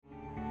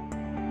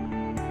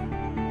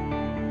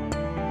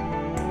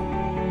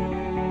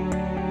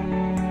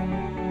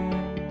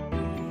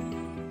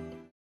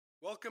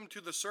Welcome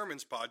to the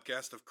Sermons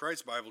podcast of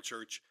Christ Bible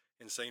Church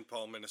in St.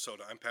 Paul,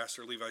 Minnesota. I'm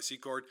Pastor Levi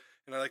Secord,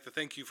 and I'd like to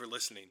thank you for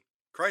listening.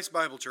 Christ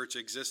Bible Church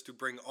exists to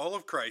bring all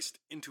of Christ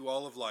into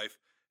all of life,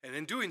 and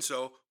in doing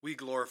so, we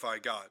glorify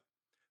God.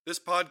 This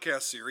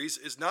podcast series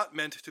is not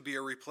meant to be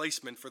a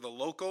replacement for the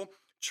local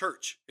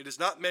church. It is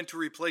not meant to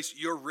replace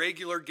your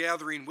regular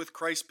gathering with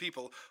Christ's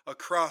people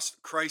across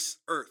Christ's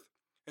earth.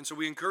 And so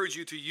we encourage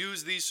you to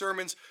use these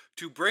sermons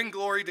to bring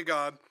glory to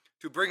God,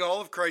 to bring all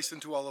of Christ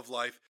into all of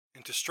life,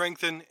 and to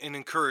strengthen and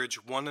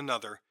encourage one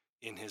another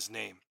in His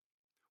name.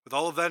 With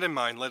all of that in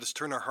mind, let us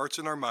turn our hearts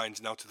and our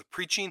minds now to the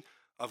preaching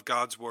of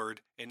God's Word,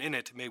 and in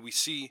it may we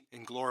see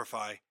and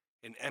glorify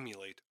and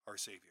emulate our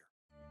Savior.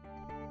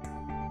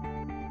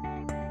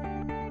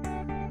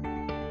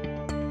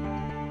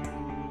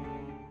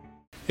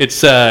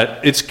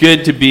 It's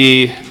good to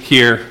be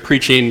here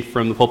preaching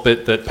from the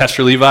pulpit that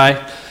Pastor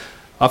Levi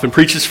often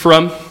preaches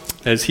from.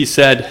 As he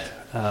said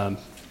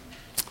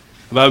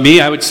about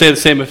me, I would say the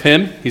same of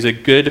him. He's a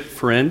good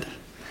friend.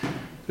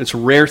 It's a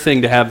rare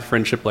thing to have a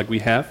friendship like we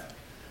have.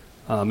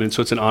 And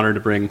so it's an honor to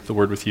bring the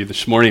word with you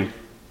this morning.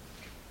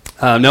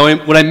 Now,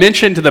 when I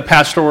mentioned to the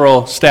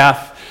pastoral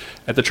staff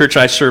at the church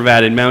I serve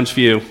at in Mounds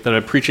View that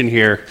I'm preaching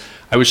here,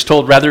 I was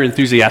told rather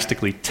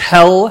enthusiastically,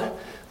 tell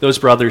those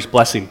brothers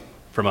blessing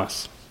from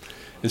us.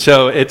 And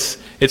so it's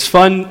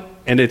fun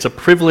and it's a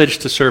privilege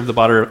to serve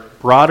the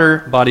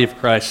broader body of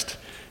Christ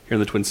here in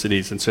the Twin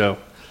Cities. And so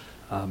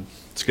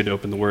it's good to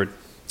open the Word.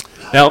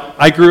 Now,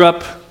 I grew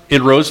up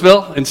in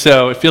Roseville, and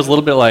so it feels a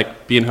little bit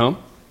like being home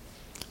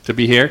to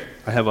be here.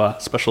 I have a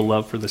special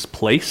love for this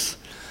place,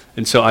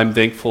 and so I'm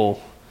thankful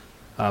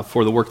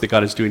for the work that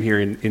God is doing here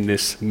in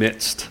this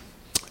midst.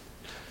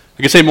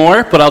 I could say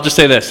more, but I'll just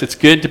say this. It's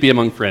good to be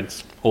among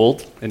friends,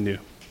 old and new.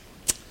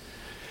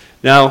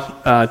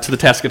 Now, to the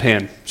task at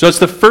hand. So it's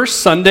the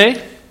first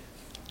Sunday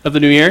of the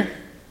new year.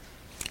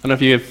 I don't know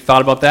if you have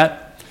thought about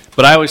that,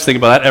 but I always think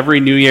about that. Every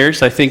New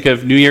Year's, I think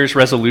of New Year's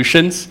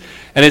resolutions,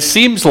 and it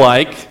seems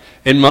like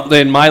in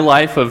my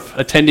life of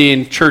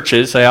attending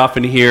churches, I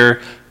often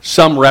hear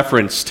some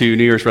reference to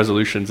New Year's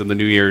resolutions in the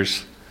New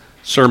Year's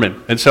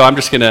sermon, and so I'm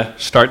just going to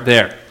start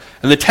there.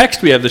 And the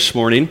text we have this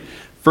morning,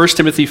 1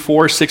 Timothy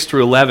 4, 6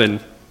 through 11,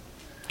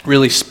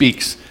 really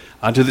speaks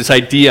to this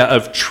idea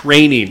of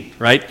training,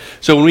 right?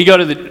 So when we go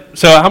to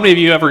how many of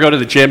you ever go to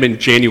the gym in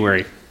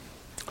January?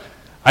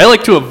 I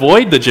like to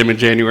avoid the gym in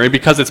January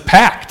because it's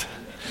packed,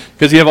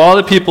 because you have all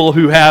the people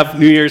who have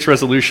New Year's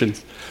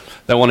resolutions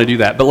that want to do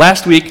that. But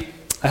last week,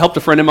 I helped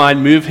a friend of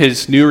mine move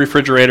his new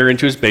refrigerator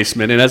into his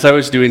basement, and as I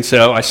was doing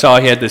so, I saw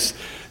he had this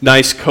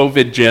nice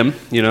COVID gym,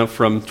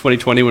 from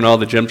 2020 when all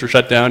the gyms were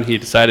shut down. He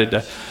decided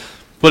to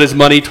put his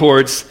money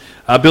towards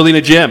building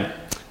a gym.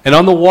 And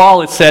on the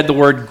wall, it said the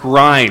word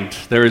grind.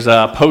 There was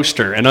a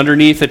poster, and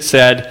underneath it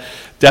said,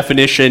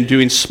 definition,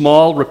 doing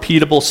small,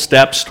 repeatable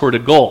steps toward a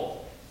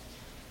goal.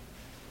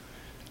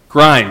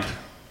 Grind.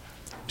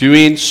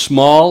 Doing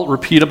small,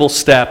 repeatable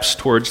steps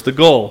towards the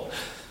goal.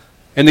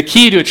 And the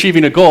key to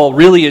achieving a goal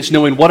really is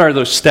knowing what are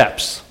those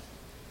steps,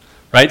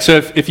 right? So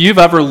if you've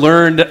ever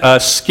learned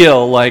a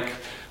skill like,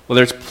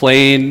 whether it's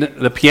playing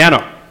the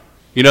piano,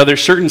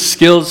 there's certain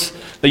skills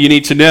that you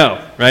need to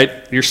know,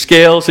 right? Your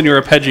scales and your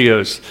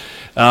arpeggios.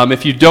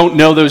 If you don't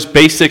know those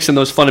basics and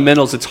those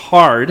fundamentals, it's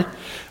hard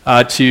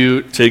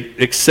to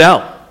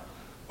excel.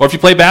 Or if you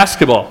play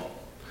basketball,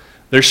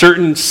 there's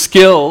certain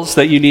skills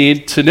that you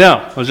need to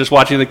know. I was just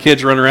watching the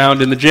kids run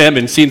around in the gym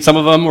and seeing some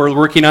of them were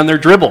working on their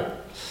dribble.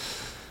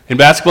 In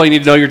basketball, you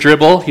need to know your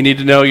dribble, you need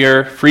to know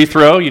your free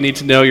throw, you need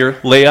to know your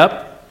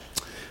layup.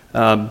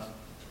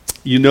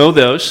 You know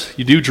those.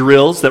 You do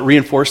drills that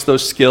reinforce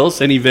those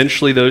skills, and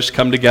eventually those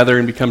come together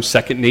and become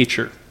second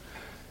nature.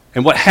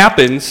 And what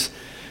happens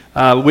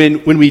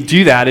when we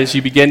do that is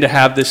you begin to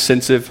have this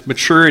sense of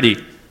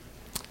maturity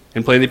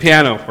in playing the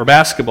piano or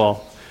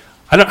basketball.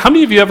 How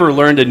many of you ever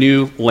learned a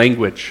new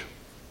language?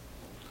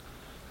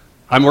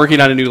 I'm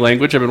working on a new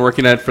language. I've been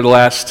working on it for the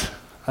last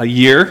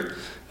year.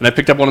 And I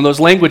picked up one of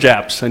those language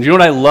apps. And you know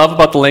what I love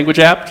about the language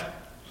app?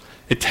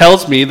 It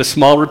tells me the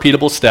small,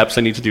 repeatable steps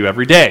I need to do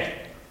every day.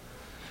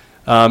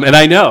 And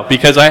I know,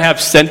 because I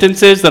have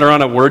sentences that are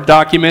on a Word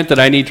document that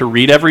I need to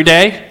read every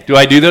day. Do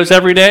I do those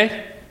every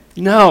day?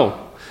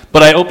 No.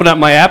 But I open up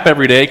my app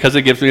every day because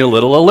it gives me a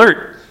little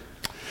alert.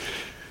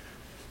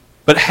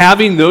 But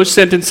having those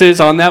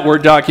sentences on that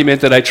Word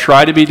document that I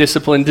try to be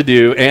disciplined to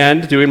do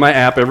and doing my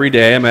app every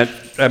day, I'm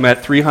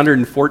at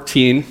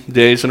 314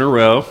 days in a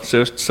row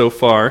so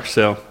far,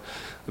 so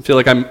I feel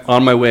like I'm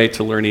on my way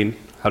to learning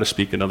how to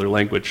speak another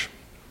language.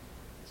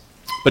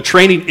 But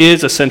training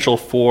is essential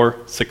for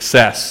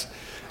success.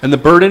 And the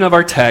burden of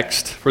our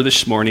text for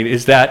this morning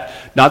is that,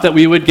 not that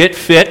we would get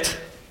fit,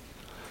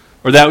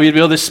 or that we would be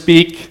able to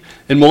speak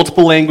in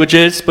multiple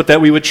languages, but that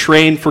we would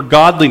train for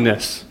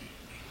godliness.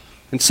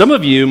 And some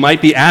of you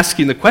might be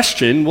asking the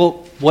question,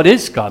 well, what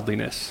is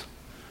godliness?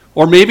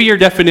 Or maybe your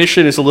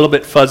definition is a little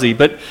bit fuzzy,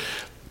 but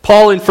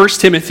Paul in 1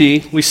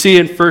 Timothy, we see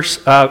in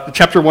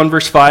chapter 1,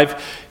 verse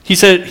 5,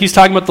 he's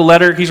talking about the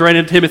letter he's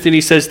writing to Timothy, and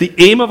he says, the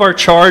aim of our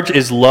charge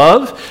is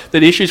love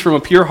that issues from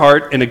a pure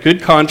heart and a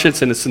good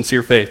conscience and a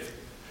sincere faith.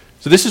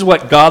 So this is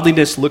what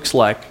godliness looks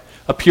like: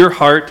 a pure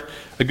heart,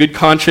 a good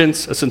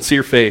conscience, a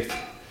sincere faith.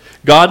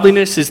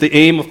 Godliness is the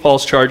aim of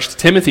Paul's charge to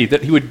Timothy,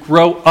 that he would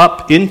grow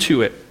up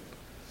into it.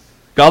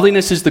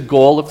 Godliness is the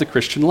goal of the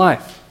Christian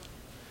life.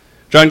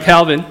 John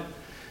Calvin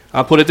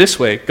put it this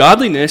way: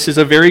 godliness is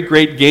a very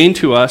great gain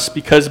to us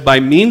because by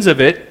means of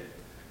it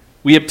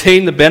we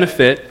obtain the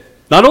benefit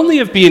not only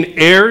of being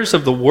heirs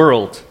of the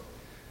world,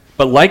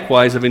 but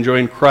likewise of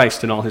enjoying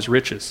Christ in all his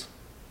riches.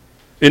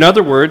 In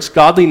other words,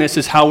 godliness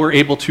is how we're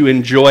able to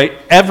enjoy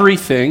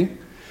everything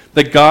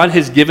that God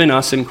has given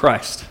us in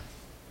Christ.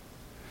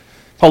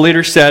 Paul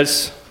later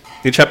says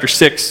in chapter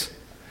 6,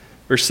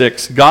 verse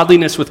 6,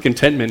 godliness with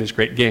contentment is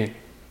great gain.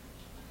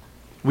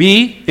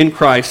 We in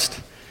Christ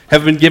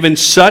have been given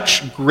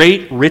such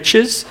great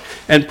riches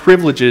and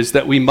privileges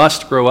that we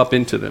must grow up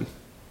into them,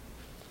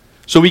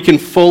 so we can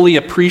fully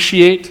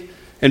appreciate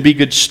and be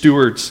good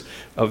stewards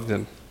of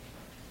them.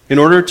 In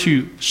order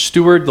to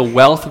steward the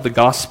wealth of the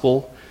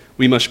gospel,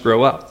 we must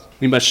grow up.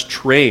 We must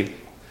train.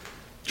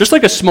 Just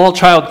like a small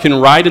child can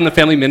ride in the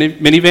family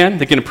minivan,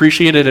 they can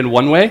appreciate it in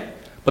one way,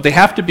 but they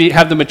have to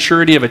have the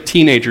maturity of a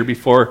teenager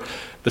before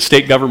the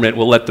state government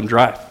will let them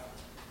drive.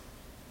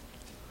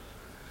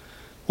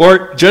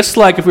 Or just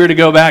like if we were to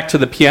go back to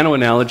the piano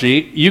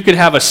analogy, you could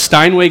have a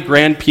Steinway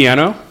grand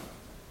piano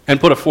and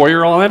put a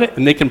 4-year-old at it,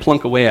 and they can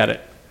plunk away at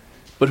it.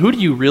 But who do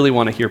you really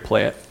want to hear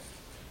play it?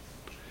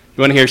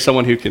 You want to hear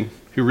someone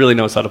who really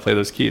knows how to play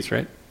those keys,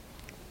 right?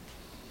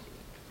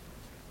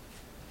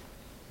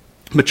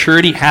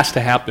 Maturity has to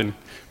happen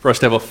for us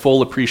to have a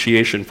full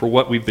appreciation for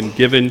what we've been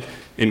given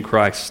in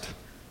Christ.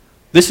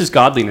 This is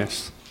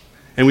godliness,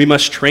 and we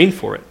must train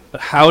for it.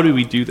 But how do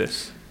we do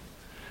this?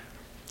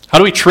 How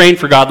do we train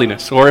for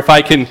godliness? Or if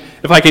I can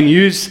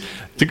use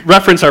to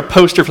reference our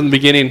poster from the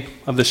beginning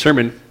of the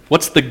sermon,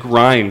 what's the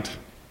grind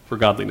for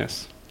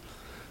godliness?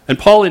 And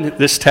Paul in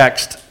this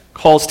text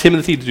calls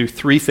Timothy to do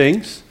 3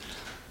 things,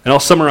 and I'll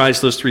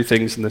summarize those 3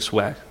 things in this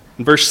way.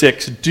 In verse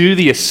 6, do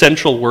the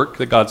essential work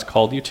that God's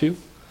called you to.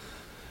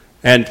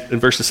 And in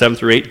verses 7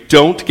 through 8,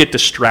 don't get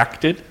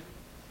distracted.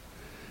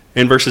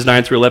 In verses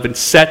 9 through 11,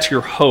 set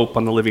your hope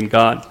on the living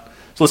God.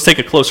 So let's take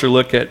a closer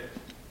look at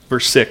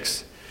verse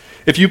 6.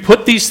 If you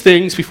put these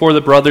things before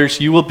the brothers,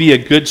 you will be a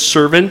good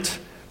servant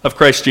of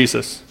Christ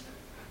Jesus,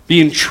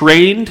 being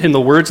trained in the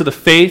words of the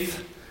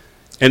faith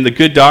and the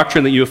good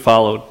doctrine that you have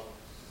followed.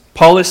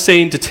 Paul is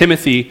saying to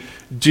Timothy,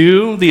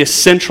 do the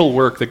essential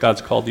work that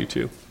God's called you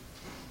to.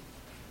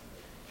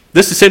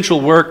 This essential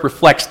work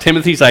reflects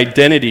Timothy's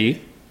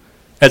identity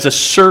as a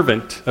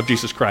servant of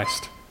Jesus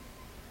Christ.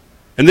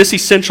 And this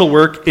essential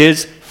work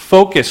is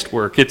focused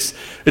work. It's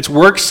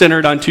work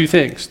centered on 2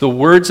 things: the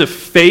words of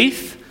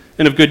faith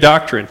and of good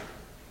doctrine.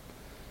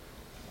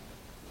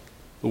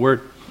 The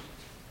word.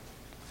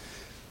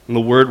 And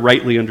the word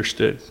rightly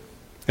understood.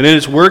 And it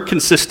is work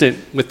consistent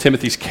with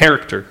Timothy's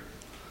character.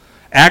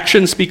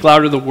 Actions speak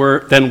louder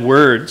than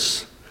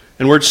words,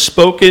 and words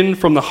spoken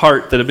from the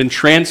heart that have been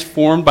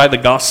transformed by the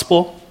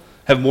gospel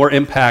have more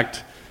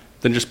impact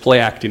than just play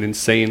acting and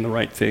saying the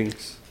right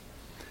things.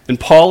 And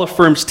Paul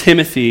affirms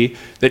Timothy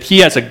that he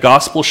has a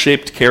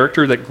gospel-shaped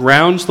character that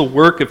grounds the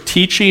work of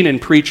teaching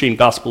and preaching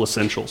gospel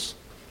essentials.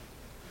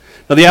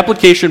 Now, the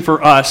application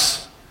for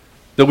us,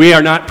 that we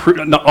are not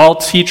all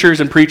teachers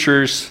and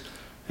preachers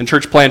and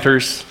church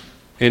planters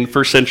in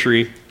first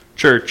century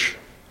church,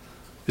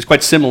 is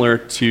quite similar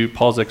to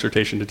Paul's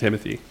exhortation to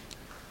Timothy.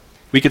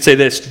 We could say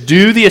this: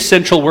 do the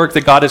essential work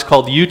that God has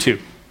called you to.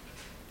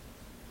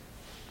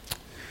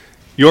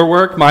 Your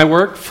work, my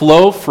work,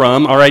 flow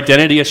from our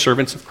identity as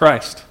servants of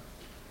Christ.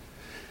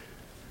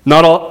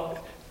 Not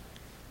all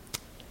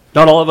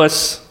of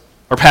us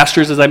are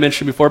pastors, as I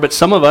mentioned before, but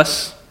some of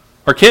us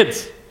are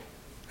kids.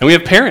 And we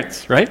have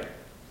parents, right,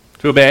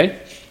 to obey,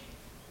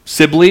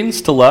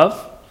 siblings to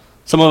love.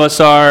 Some of us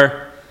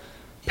are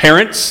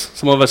parents,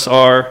 some of us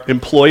are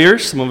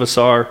employers, some of us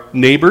are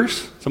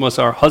neighbors, some of us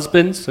are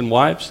husbands and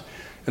wives.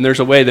 And there's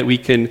a way that we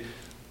can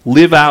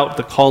live out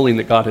the calling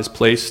that God has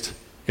placed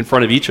in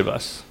front of each of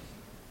us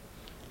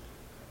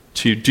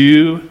to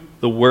do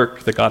the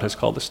work that God has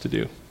called us to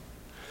do.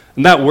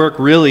 And that work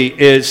really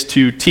is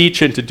to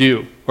teach and to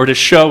do, or to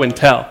show and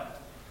tell.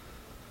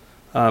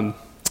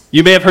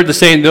 You may have heard the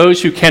saying,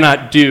 those who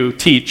cannot do,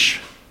 teach.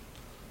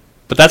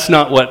 But that's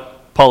not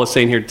what Paul is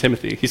saying here to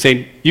Timothy. He's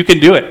saying, you can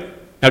do it.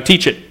 Now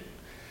teach it.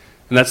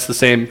 And that's the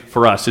same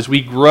for us. As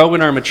we grow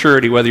in our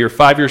maturity, whether you're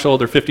 5 years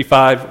old or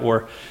 55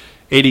 or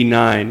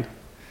 89,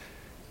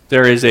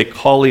 there is a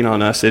calling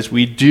on us as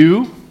we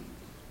do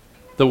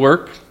the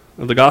work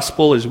of the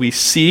gospel, as we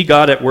see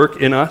God at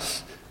work in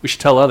us, we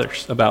should tell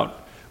others about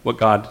what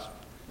God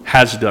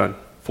has done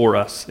for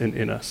us and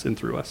in us and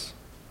through us.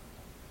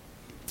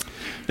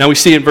 Now we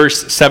see in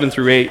verse 7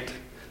 through 8,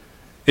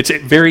 it's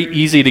very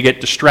easy to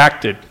get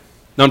distracted.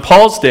 Now in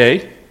Paul's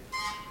day,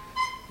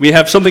 we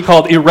have something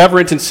called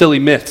irreverent and silly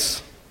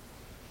myths.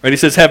 Right? He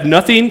says, have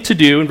nothing to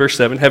do, in verse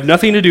 7, have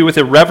nothing to do with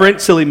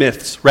irreverent, silly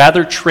myths.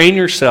 Rather, train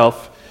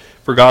yourself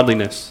for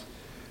godliness.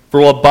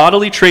 For while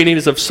bodily training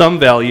is of some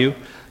value,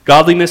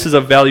 godliness is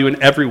of value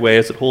in every way,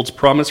 as it holds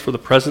promise for the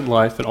present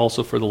life and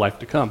also for the life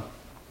to come.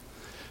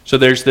 So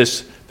there's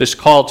this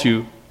call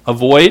to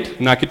avoid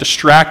and not get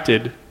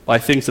distracted by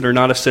things that are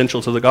not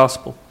essential to the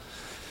gospel.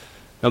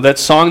 Now that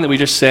song that we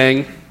just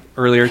sang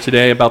earlier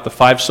today about the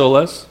 5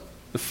 solas,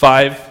 the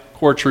 5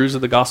 core truths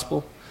of the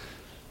gospel,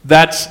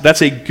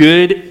 that's a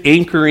good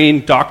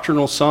anchoring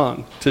doctrinal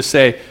song to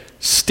say,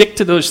 stick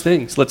to those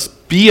things. Let's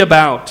be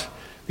about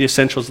the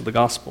essentials of the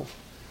gospel.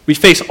 We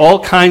face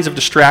all kinds of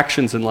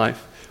distractions in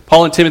life.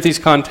 Paul and Timothy's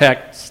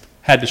context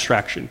had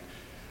distraction,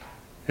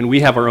 and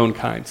we have our own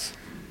kinds.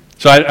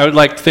 So I would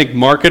like to think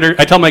marketer.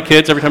 I tell my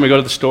kids every time we go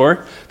to the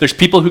store, there's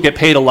people who get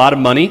paid a lot of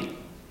money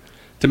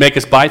to make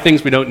us buy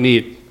things we don't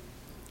need.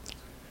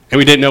 And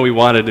we didn't know we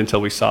wanted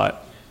until we saw it.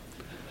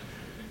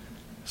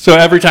 So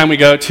every time we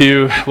go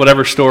to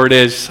whatever store it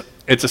is,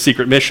 it's a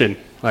secret mission.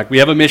 Like we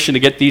have a mission to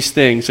get these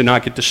things and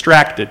not get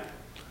distracted.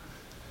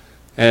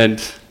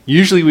 And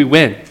usually we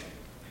win.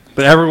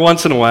 But every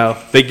once in a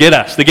while, they get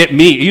us. They get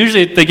me.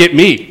 Usually they get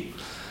me.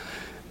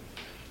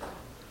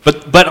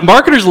 But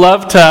marketers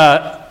love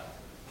to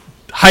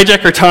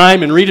hijack our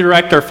time and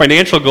redirect our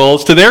financial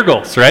goals to their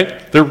goals,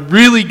 right? They're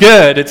really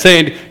good at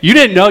saying, you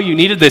didn't know you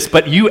needed this,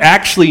 but you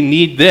actually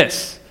need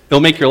this.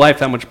 It'll make your life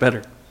that much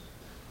better.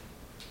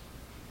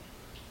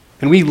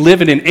 And we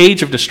live in an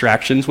age of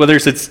distractions, whether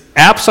it's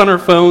apps on our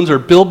phones or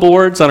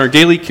billboards on our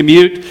daily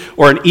commute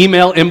or an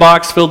email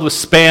inbox filled with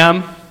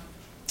spam.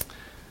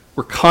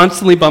 We're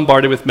constantly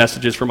bombarded with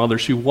messages from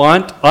others who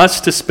want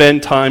us to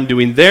spend time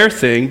doing their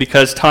thing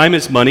because time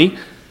is money.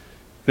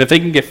 And if they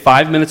can get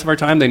 5 minutes of our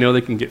time, they know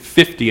they can get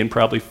 50 and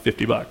probably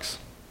 $50.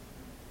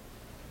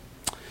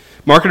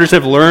 Marketers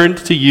have learned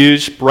to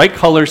use bright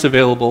colors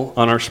available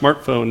on our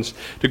smartphones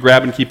to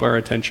grab and keep our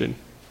attention.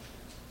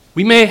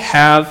 We may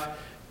have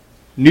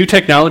new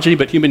technology,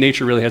 but human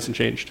nature really hasn't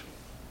changed.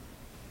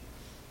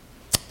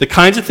 The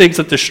kinds of things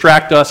that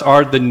distract us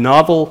are the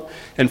novel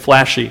and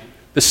flashy,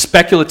 the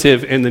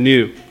speculative and the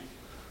new.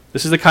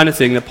 This is the kind of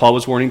thing that Paul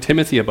was warning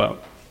Timothy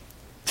about.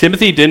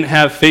 Timothy didn't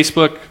have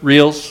Facebook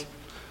Reels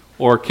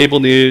or cable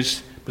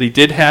news, but he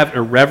did have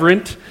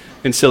irreverent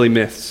and silly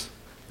myths.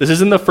 This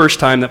isn't the first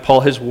time that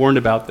Paul has warned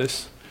about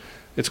this.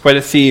 It's quite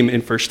a theme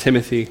in 1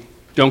 Timothy.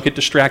 Don't get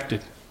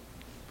distracted.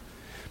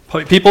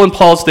 People in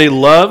Paul's day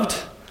loved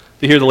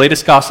to hear the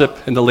latest gossip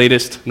and the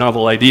latest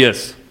novel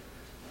ideas.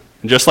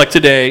 And just like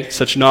today,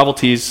 such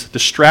novelties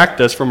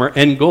distract us from our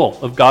end goal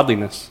of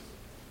godliness.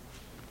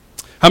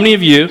 How many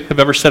of you have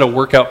ever set a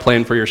workout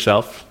plan for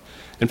yourself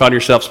and found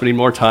yourself spending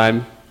more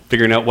time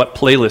figuring out what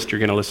playlist you're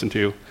going to listen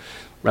to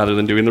rather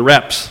than doing the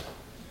reps?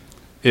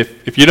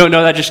 If you don't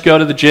know that, just go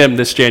to the gym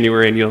this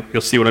January and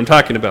you'll see what I'm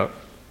talking about.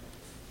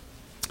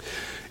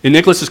 In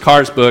Nicholas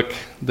Carr's book,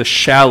 The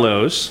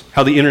Shallows,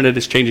 How the Internet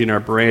is Changing Our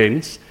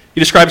Brains, he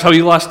describes how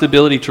he lost the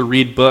ability to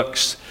read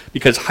books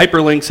because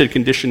hyperlinks had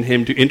conditioned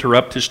him to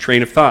interrupt his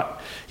train of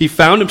thought. He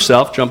found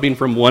himself jumping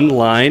from one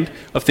line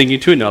of thinking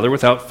to another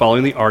without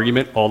following the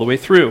argument all the way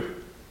through.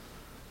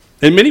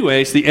 In many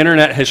ways, the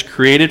internet has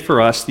created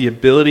for us the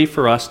ability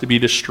for us to be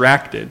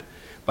distracted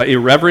by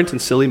irreverent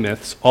and silly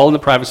myths, all in the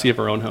privacy of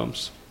our own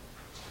homes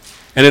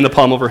and in the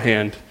palm of our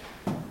hand.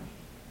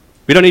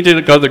 We don't need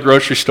to go to the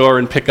grocery store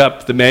and pick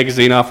up the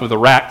magazine off of the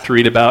rack to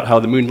read about how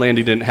the moon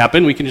landing didn't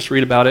happen. We can just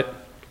read about it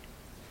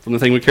from the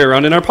thing we carry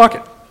around in our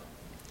pocket.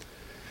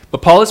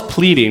 But Paul is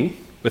pleading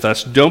with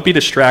us, don't be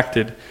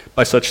distracted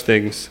by such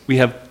things. We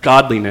have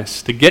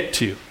godliness to get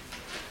to.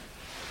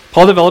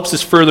 Paul develops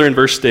this further in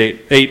verse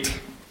 8.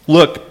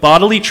 Look,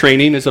 bodily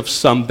training is of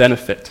some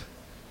benefit.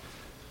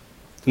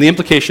 And the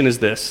implication is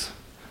this.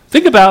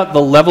 Think about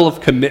the level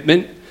of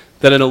commitment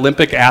that an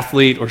Olympic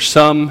athlete or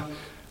some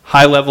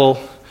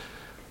high-level,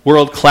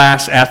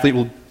 world-class athlete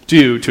will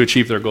do to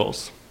achieve their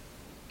goals.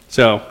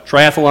 So,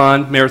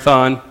 triathlon,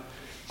 marathon,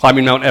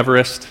 climbing Mount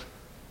Everest.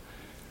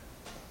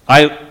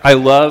 I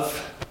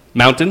love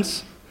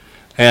mountains,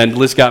 and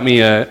Liz got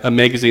me a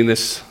magazine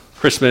this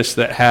Christmas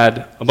that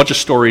had a bunch of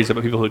stories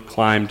about people who had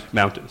climbed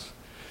mountains.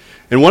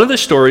 And one of the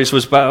stories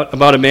was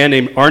about a man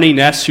named Arne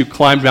Ness who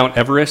climbed Mount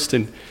Everest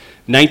in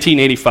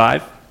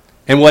 1985.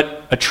 And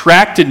what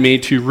attracted me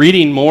to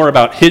reading more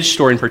about his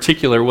story in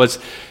particular was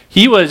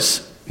he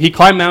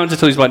climbed mountains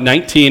until he was about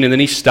 19, and then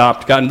he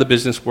stopped, got into the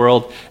business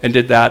world, and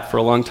did that for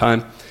a long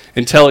time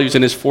until he was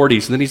in his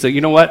 40s. And then he said,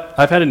 you know what?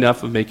 I've had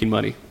enough of making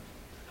money.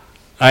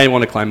 I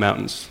want to climb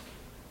mountains.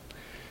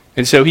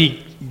 And so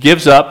he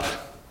gives up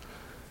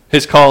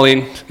his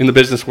calling in the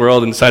business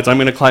world and decides, I'm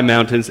going to climb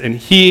mountains. And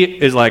he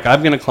is like,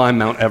 I'm going to climb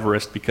Mount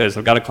Everest because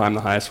I've got to climb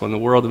the highest one in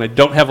the world, and I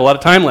don't have a lot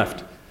of time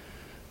left.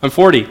 I'm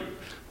 40.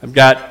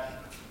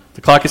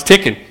 The clock is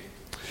ticking.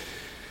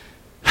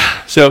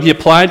 So he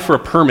applied for a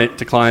permit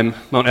to climb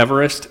Mount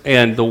Everest,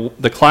 and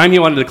the climb he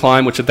wanted to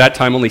climb, which at that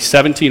time only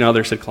 17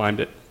 others had climbed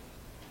it.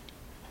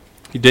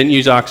 He didn't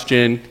use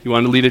oxygen. He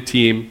wanted to lead a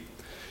team,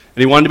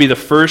 and he wanted to be the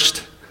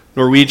first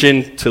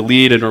Norwegian to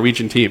lead a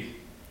Norwegian team.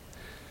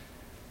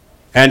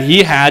 And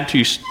he had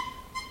to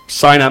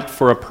sign up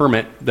for a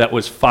permit that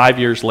was 5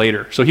 years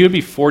later. So he would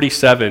be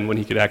 47 when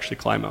he could actually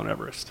climb Mount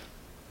Everest.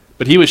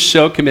 But he was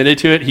so committed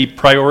to it, he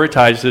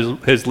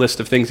prioritized his list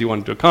of things he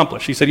wanted to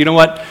accomplish. He said, you know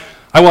what?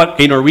 I want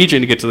a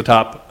Norwegian to get to the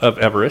top of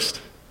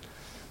Everest,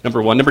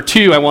 number one. Number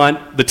two, I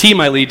want the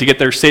team I lead to get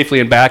there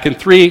safely and back. And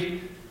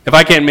three, if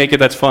I can't make it,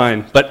 that's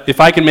fine. But if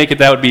I can make it,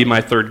 that would be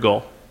my third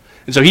goal.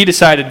 And so he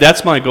decided,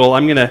 that's my goal.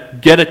 I'm going to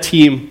get a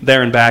team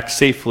there and back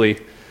safely.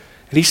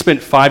 And he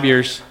spent 5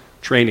 years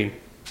training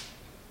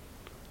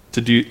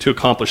to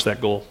accomplish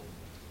that goal.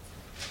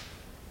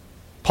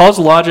 Paul's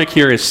logic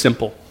here is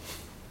simple.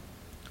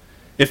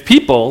 If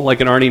people,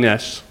 like an Arnie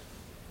Ness,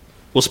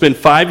 will spend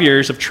 5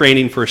 years of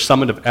training for a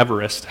summit of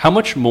Everest, how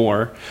much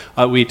more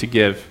are we to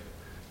give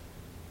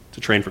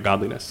to train for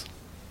godliness?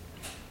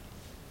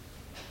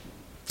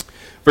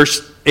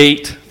 Verse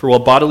 8, for while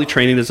bodily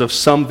training is of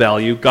some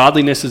value,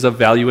 godliness is of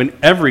value in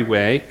every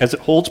way, as it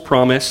holds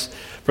promise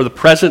for the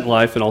present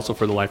life and also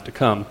for the life to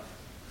come.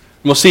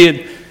 And we'll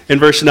see in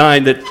verse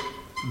 9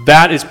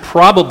 that is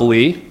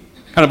probably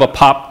kind of a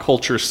pop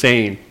culture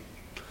saying.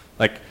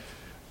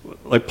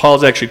 Like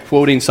Paul's actually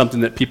quoting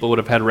something that people would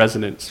have had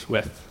resonance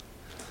with.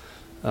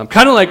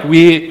 Kind of like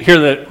we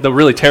hear the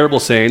really terrible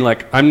saying,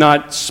 like, I'm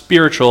not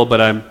spiritual,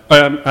 but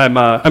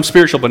I'm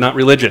spiritual, but not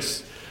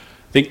religious.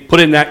 I think put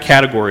it in that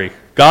category.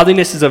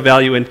 Godliness is of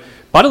value, and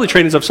bodily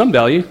training is of some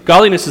value.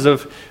 Godliness is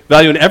of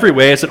value in every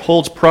way, as it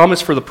holds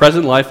promise for the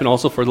present life and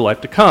also for the life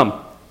to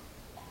come.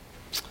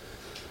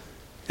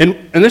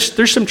 And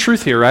there's some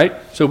truth here, right?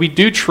 So we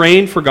do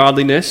train for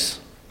godliness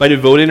by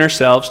devoting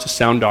ourselves to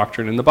sound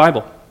doctrine in the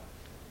Bible.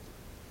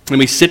 And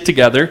we sit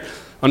together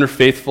under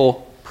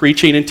faithful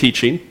preaching and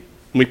teaching.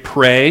 And we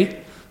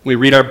pray. We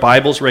read our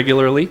Bibles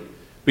regularly.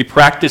 We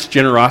practice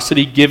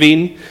generosity,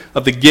 giving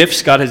of the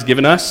gifts God has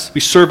given us.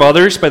 We serve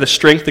others by the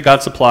strength that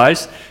God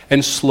supplies.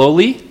 And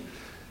slowly,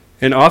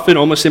 and often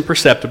almost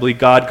imperceptibly,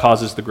 God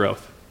causes the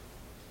growth.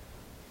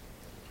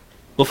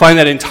 We'll find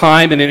that in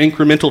time and in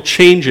incremental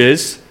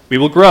changes, we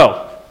will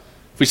grow.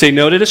 If we say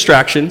no to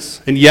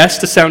distractions and yes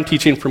to sound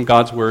teaching from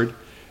God's word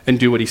and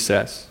do what he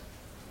says.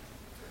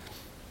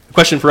 The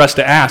question for us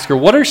to ask are,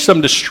 what are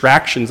some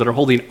distractions that are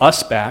holding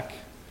us back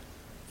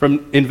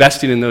from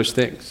investing in those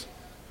things?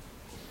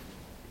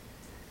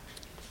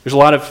 There's a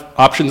lot of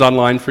options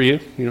online for you.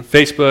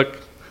 Facebook,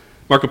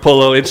 Marco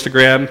Polo,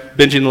 Instagram,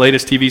 binging the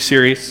latest TV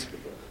series.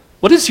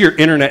 What does your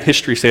internet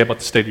history say about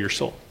the state of your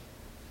soul?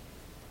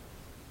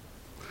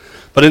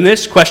 But in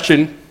this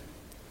question,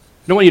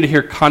 I don't want you to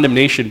hear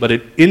condemnation, but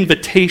an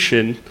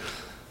invitation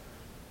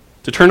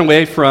to turn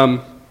away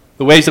from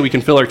the ways that we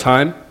can fill our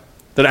time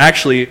that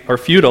actually are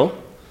futile,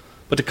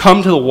 but to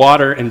come to the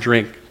water and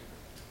drink,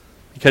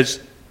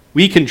 because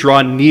we can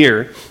draw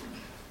near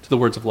to the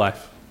words of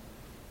life.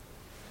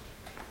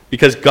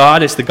 Because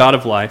God is the God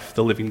of life,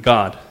 the living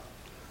God.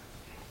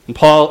 And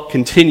Paul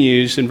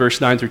continues in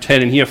verse 9 through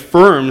 10, and he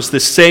affirms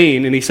this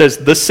saying, and he says,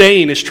 the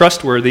saying is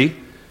trustworthy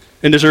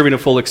and deserving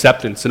of full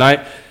acceptance. And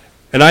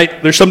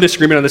there's some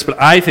disagreement on this,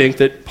 but I think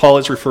that Paul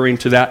is referring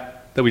to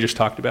that we just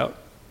talked about.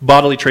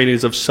 Bodily training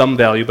is of some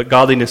value, but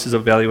godliness is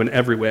of value in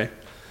every way.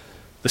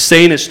 The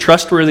saying is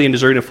trustworthy and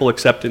deserving of full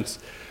acceptance.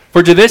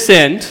 For to this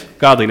end,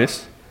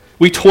 godliness,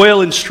 we toil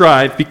and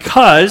strive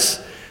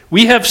because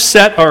we have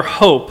set our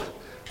hope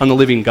on the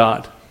living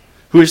God,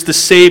 who is the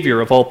Savior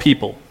of all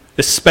people,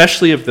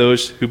 especially of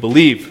those who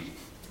believe.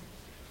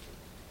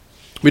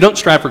 We don't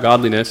strive for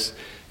godliness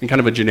in kind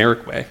of a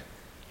generic way.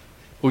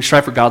 But we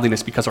strive for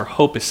godliness because our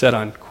hope is set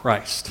on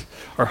Christ.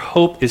 Our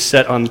hope is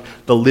set on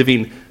the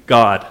living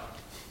God.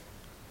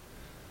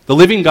 The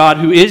living God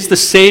who is the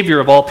Savior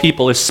of all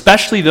people,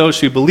 especially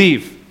those who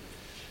believe.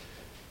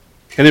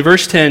 And in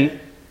verse 10,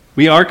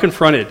 we are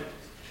confronted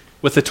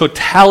with the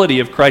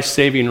totality of Christ's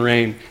saving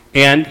reign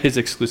and his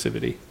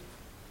exclusivity.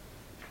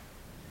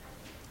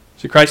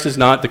 So Christ is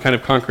not the kind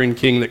of conquering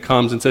king that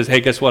comes and says,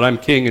 hey, guess what, I'm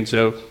king, and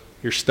so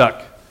you're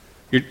stuck.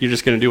 You're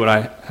just going to do what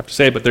I have to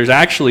say. But there's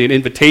actually an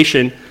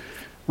invitation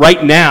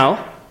right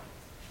now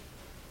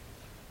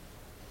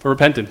for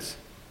repentance.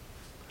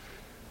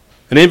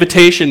 An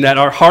invitation that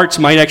our hearts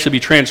might actually be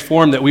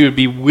transformed, that we would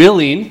be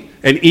willing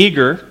and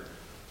eager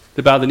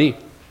to bow the knee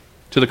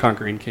to the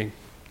conquering king.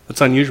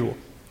 That's unusual.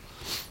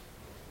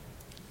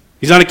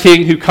 He's not a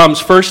king who comes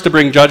first to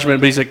bring judgment,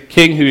 but he's a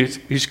king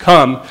who's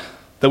come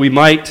that we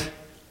might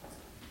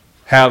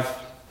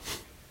have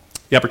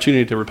the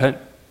opportunity to repent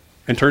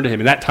and turn to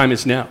him. And that time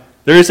is now.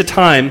 There is a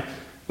time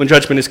when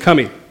judgment is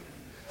coming.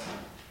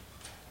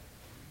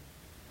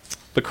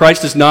 But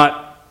Christ is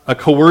not a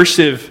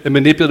coercive and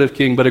manipulative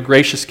king, but a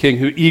gracious king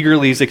who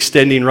eagerly is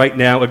extending right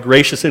now a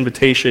gracious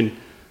invitation.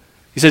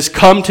 He says,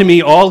 come to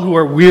me, all who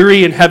are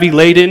weary and heavy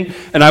laden,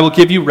 and I will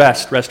give you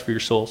rest for your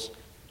souls.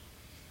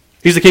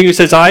 He's the king who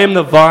says, I am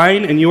the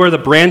vine and you are the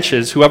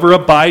branches. Whoever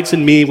abides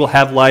in me will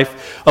have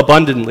life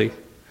abundantly.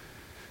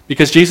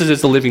 Because Jesus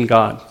is the living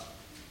God.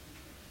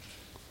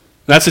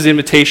 That's his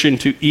invitation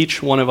to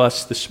each one of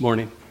us this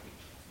morning.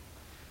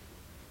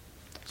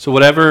 So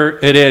whatever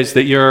it is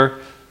that you're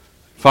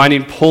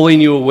finding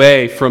pulling you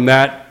away from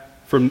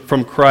that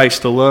from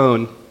Christ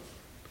alone,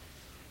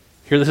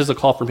 here this is a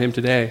call from him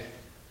today.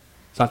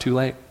 It's not too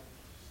late.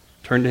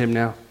 Turn to him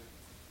now.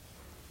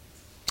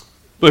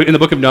 But in the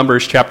book of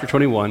Numbers, chapter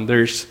 21,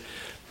 there's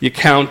the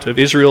account of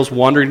Israel's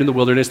wandering in the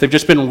wilderness. They've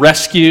just been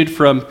rescued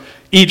from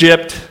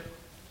Egypt.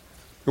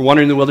 They're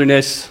wandering in the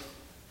wilderness, and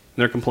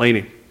they're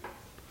complaining.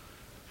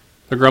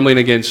 They're grumbling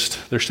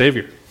against their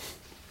Savior.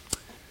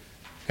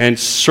 And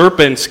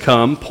serpents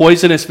come,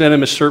 poisonous,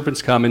 venomous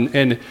serpents come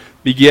and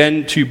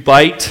begin to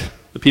bite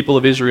the people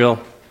of Israel,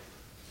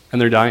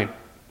 and they're dying.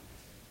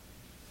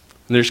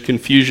 And there's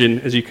confusion,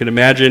 as you can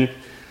imagine.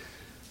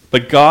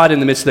 But God, in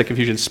the midst of that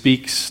confusion,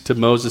 speaks to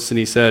Moses, and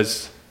he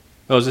says,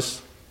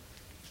 Moses,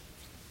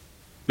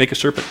 make a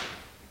serpent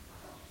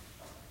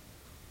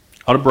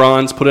out of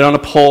bronze, put it on a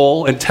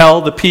pole, and tell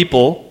the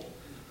people,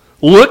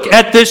 look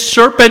at this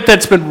serpent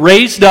that's been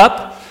raised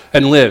up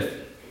and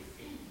live.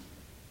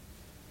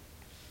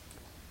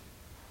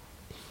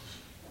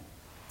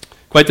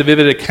 Quite the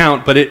vivid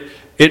account, but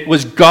it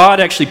was God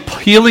actually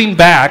peeling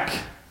back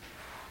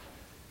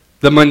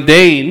the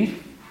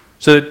mundane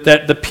so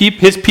that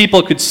his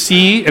people could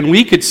see and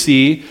we could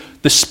see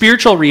the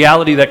spiritual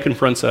reality that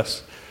confronts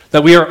us.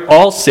 That we are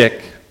all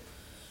sick,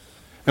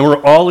 and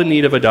we're all in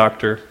need of a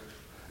doctor,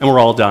 and we're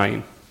all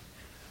dying,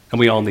 and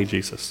we all need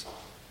Jesus.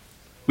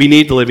 We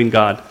need the living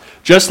God.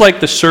 Just like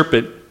the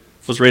serpent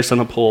was raised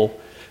on a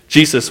pole,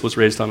 Jesus was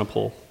raised on a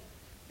pole.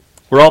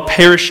 We're all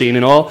perishing,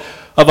 and all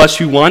of us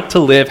who want to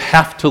live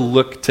have to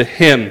look to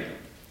him,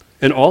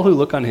 and all who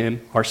look on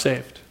him are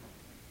saved.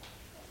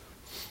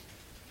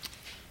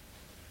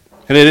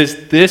 And it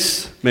is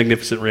this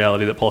magnificent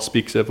reality that Paul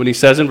speaks of when he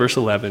says in verse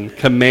 11,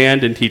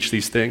 command and teach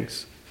these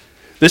things.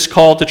 This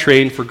call to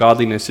train for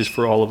godliness is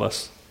for all of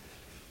us.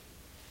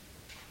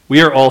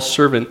 We are all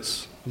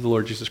servants of the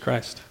Lord Jesus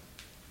Christ.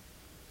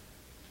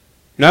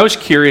 And I was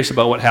curious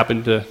about what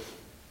happened to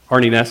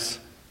Arnie Ness.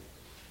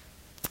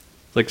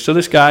 So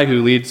this guy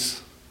who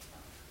leads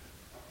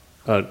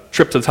a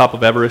trip to the top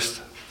of Everest,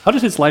 how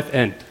did his life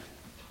end?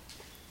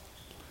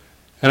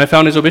 And I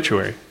found his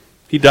obituary.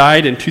 He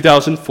died in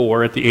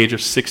 2004 at the age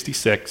of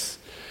 66,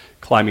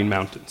 climbing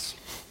mountains.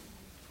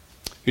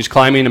 He was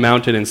climbing a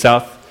mountain in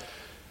South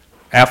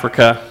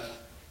Africa,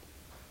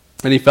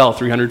 and he fell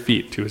 300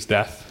 feet to his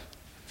death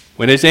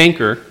when his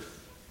anchor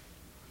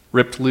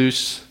ripped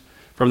loose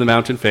from the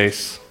mountain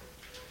face,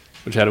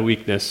 which had a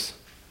weakness,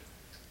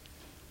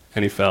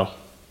 and he fell.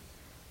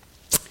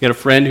 He had a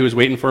friend who was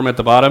waiting for him at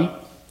the bottom, and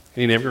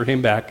he never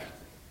came back.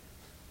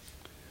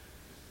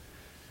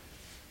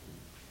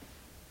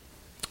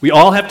 We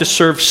all have to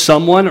serve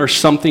someone or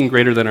something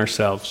greater than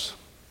ourselves.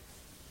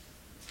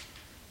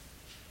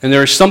 And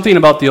there is something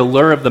about the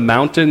allure of the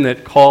mountain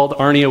that called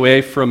Arnie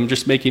away from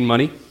just making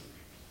money.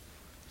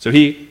 So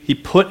he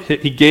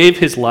gave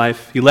his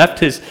life, he left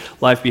his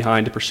life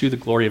behind to pursue the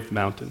glory of the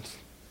mountains.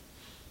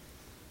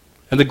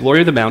 And the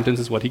glory of the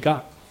mountains is what he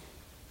got.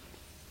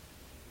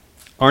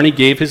 Arnie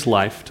gave his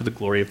life to the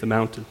glory of the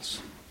mountains.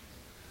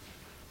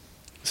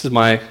 This is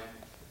my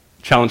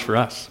challenge for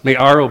us. May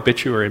our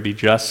obituary be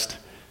just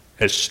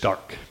as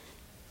stark.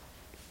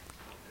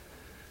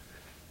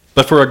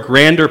 But for a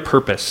grander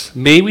purpose,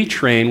 may we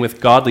train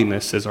with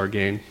godliness as our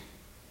gain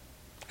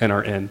and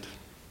our end.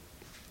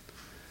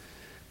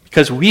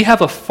 Because we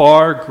have a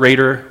far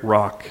greater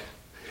rock,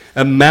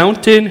 a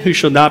mountain who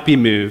shall not be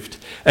moved,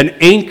 an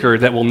anchor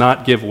that will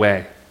not give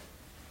way.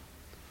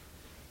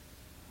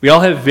 We all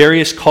have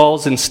various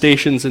calls and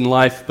stations in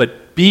life,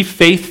 but be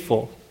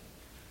faithful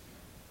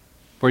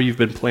where you've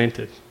been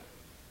planted.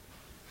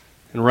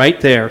 And right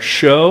there,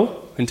 show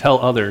and tell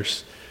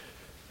others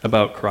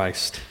about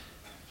Christ.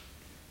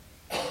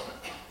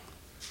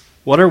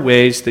 What are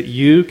ways that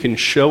you can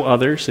show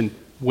others and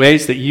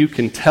ways that you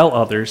can tell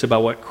others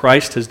about what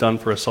Christ has done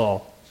for us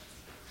all?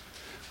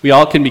 We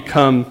all can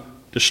become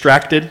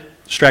distracted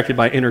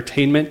by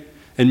entertainment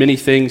and many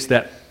things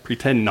that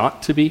pretend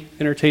not to be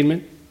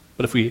entertainment.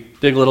 But if we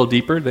dig a little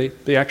deeper,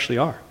 they actually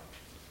are.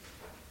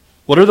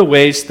 What are the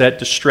ways that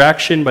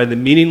distraction by the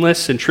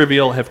meaningless and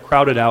trivial have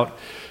crowded out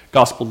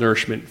gospel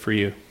nourishment for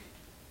you?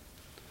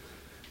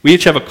 We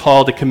each have a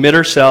call to commit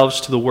ourselves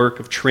to the work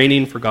of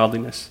training for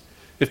godliness.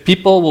 If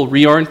people will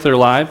reorient their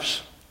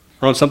lives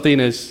around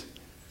something as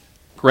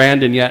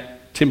grand and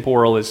yet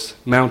temporal as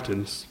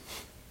mountains,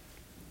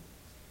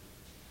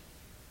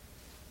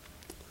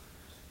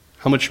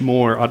 how much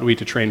more ought we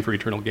to train for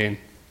eternal gain?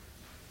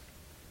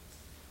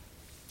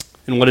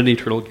 And what an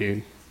eternal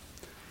gain.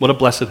 What a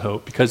blessed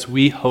hope, because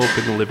we hope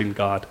in the living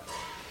God.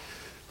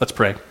 Let's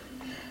pray.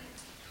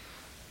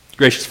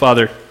 Gracious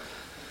Father,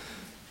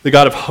 the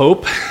God of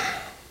hope,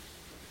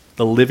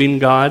 the living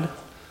God,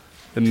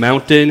 the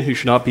mountain who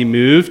should not be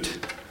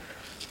moved,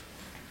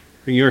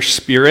 bring your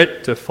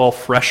Spirit to fall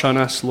fresh on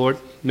us, Lord.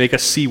 Make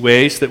us see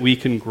ways that we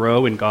can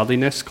grow in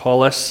godliness.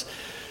 Call us,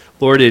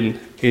 Lord, in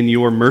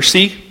your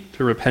mercy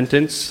to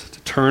repentance, to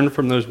turn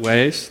from those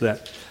ways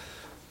that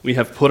we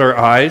have put our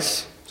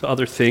eyes to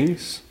other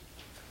things,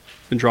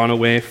 been drawn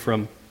away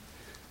from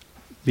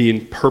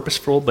being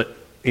purposeful but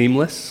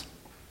aimless.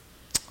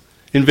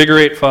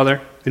 Invigorate,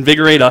 Father,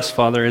 invigorate us,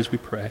 Father, as we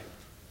pray.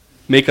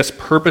 Make us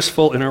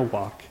purposeful in our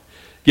walk.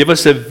 Give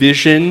us a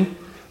vision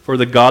for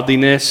the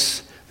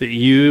godliness that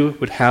you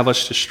would have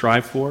us to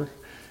strive for.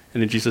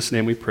 And in Jesus'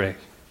 name we pray.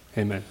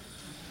 Amen.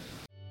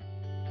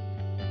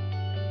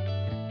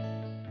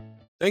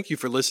 Thank you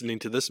for listening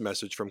to this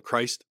message from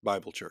Christ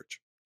Bible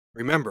Church.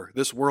 Remember,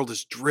 this world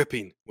is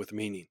dripping with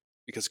meaning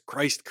because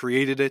Christ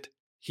created it,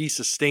 He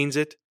sustains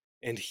it,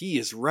 and He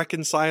is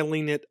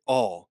reconciling it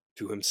all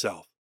to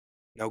Himself.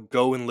 Now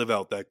go and live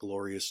out that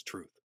glorious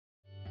truth.